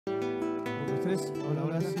3. Hola,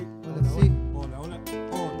 hola, sí. Hola, sí. Hola, hola.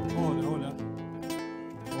 Hola, hola.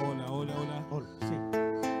 Hola, hola, hola. Hola, sí.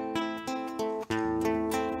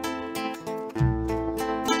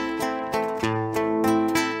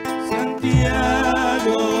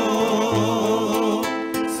 Santiago,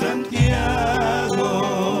 Santiago,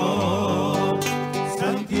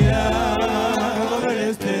 Santiago del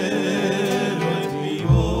Estero es mi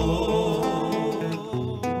voz.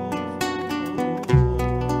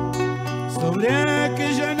 Sobre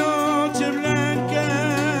aquella noche blanca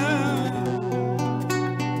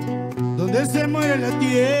donde se muere la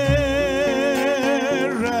tierra,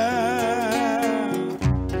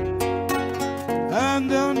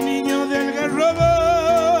 anda un niño del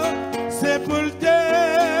garrobo sepultando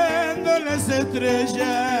las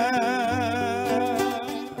estrellas.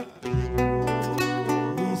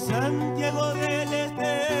 Mi Santiago del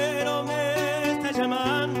Estero me está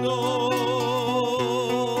llamando.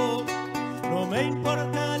 No me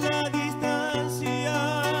importa la distancia,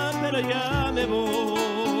 pero ya me voy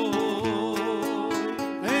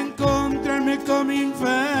a encontrarme con mi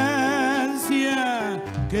infancia,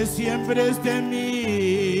 que siempre esté en mí,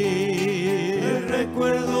 el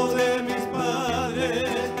recuerdo de mis padres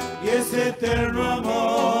y ese eterno amor.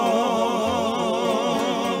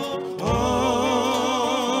 Oh, oh,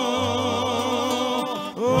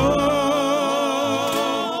 oh.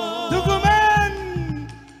 Tucumán,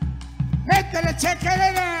 métele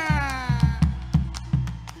chacarera.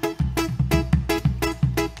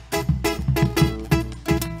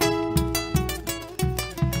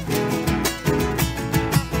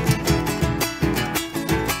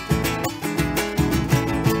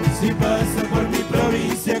 Si pasa por mi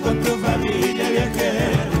provincia con tu familia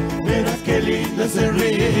viajera, verás qué lindo es el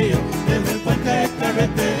río desde el puente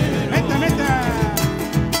carretero. ¡Meta, meta!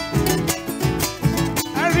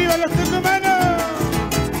 ¡Arriba los tucumanos!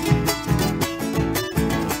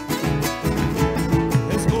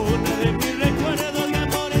 Es una de mis recuerdos de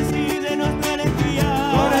amores y de nostalgia.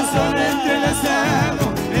 Corazón entrelazado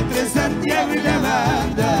entre Santiago y la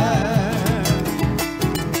banda.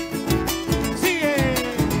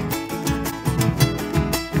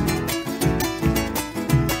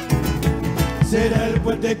 Será el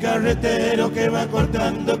puente carretero que va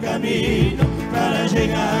cortando camino para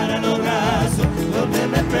llegar a los brazos donde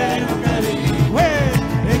me espera un cariño.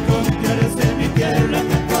 Encontrarás en mi tierra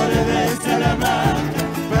cantores de Salamanca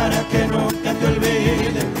para que nunca te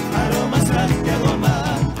olvides, aroma Santiago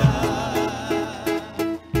manda.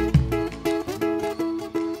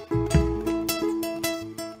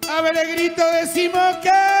 A ver el grito de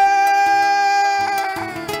Simoca.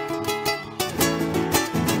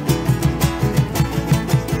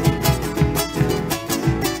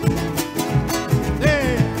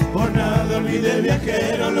 Olvide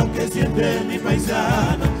viajero lo que siente mi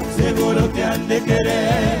paisano, seguro te han de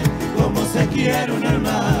querer como se quiere un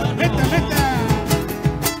hermano. ¡Meta, meta!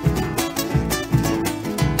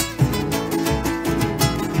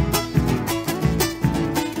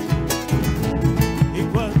 Y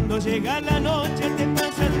cuando llega la noche te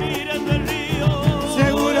pasas mirando el río,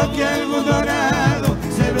 seguro que algún dorado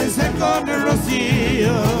se besa con el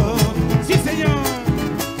rocío. ¡Sí, señor!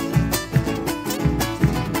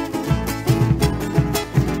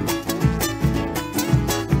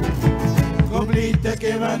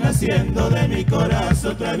 Que van haciendo de mi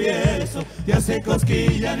corazón travieso, te hace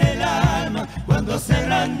cosquilla en el alma cuando se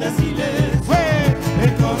anda silencio.